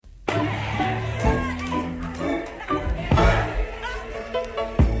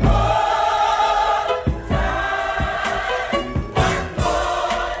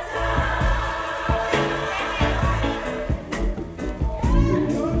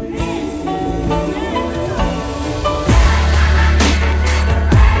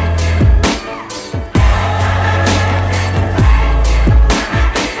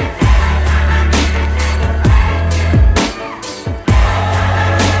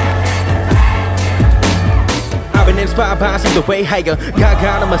inspired by some the way higher.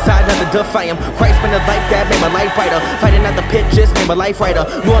 God on my side, not to defy him. Christ been a life that made my life brighter. Fighting out the pit just made my life brighter.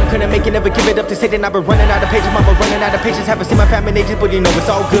 No, I'm couldn't make it, never give it up to Satan. I've been running out of patience, mama running out of patience. Haven't seen my family ages, but you know it's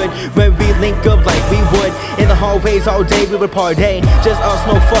all good. When we link up like we would in the hallways all day, we would party. Just us,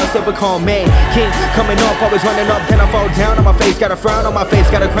 no fuss, it would call me king. Coming up, always running up, then I fall down on my face. Got a frown on my face,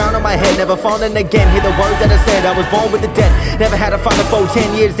 got a crown on my head. Never falling again. Hear the words that I said. I was born with the dead. Never had a father for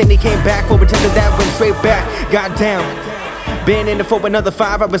 10 years, then he came back for pretending that went straight back. Goddamn. Been in it for another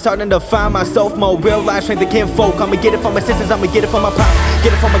 5. I've been starting to find myself more real life strength than kinfolk. I'ma get it from my sisters, I'ma get it from my pops, get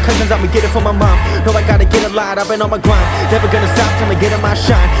it from my cousins, I'ma get it from my mom. No, I gotta get a lot, I've been on my grind. Never gonna stop till I get in my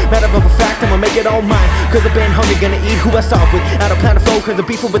shine. Matter of a fact, I'ma make it all mine. Cause I've been hungry, gonna eat who I start with. Out of plan to flow, cause I'm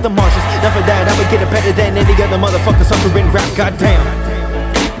beefing with the Martians. Not for that, I'ma get it better than any other motherfucker suffering rap, goddamn.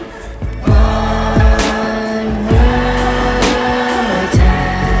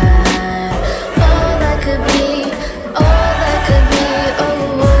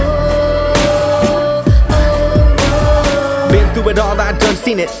 Do it all, I done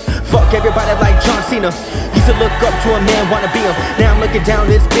seen it. Fuck everybody like John Cena. Used to look up to a man, wanna be him. Now I'm looking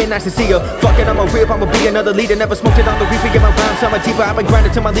down, it's been nice to see her. Fuck it, I'ma rip, I'ma be another leader. Never smoked it on the reefer, get my rhymes summer deeper. I've been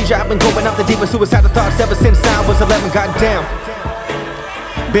grinding to my leisure, I've been going out the deeper. Suicidal thoughts ever since I was 11, goddamn.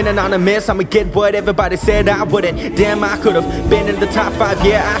 Been anonymous, I'ma get what everybody said I wouldn't. Damn, I could've been in the top 5,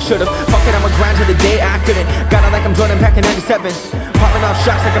 yeah, I should've. Fuck it, I'ma grind till the day I couldn't. Got it like I'm Jordan back in 97. Popping off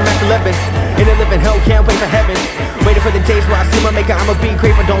shots like I'm Mac 11. In a living hell, can't wait for heaven. Waiting for the days where I see my maker, I'ma be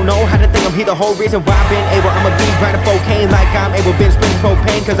grateful. Don't know how to think, I'm here the whole reason why I've been able. I'ma be grinding cocaine like I'm able. Been spitting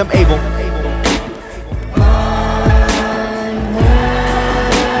propane cause I'm able.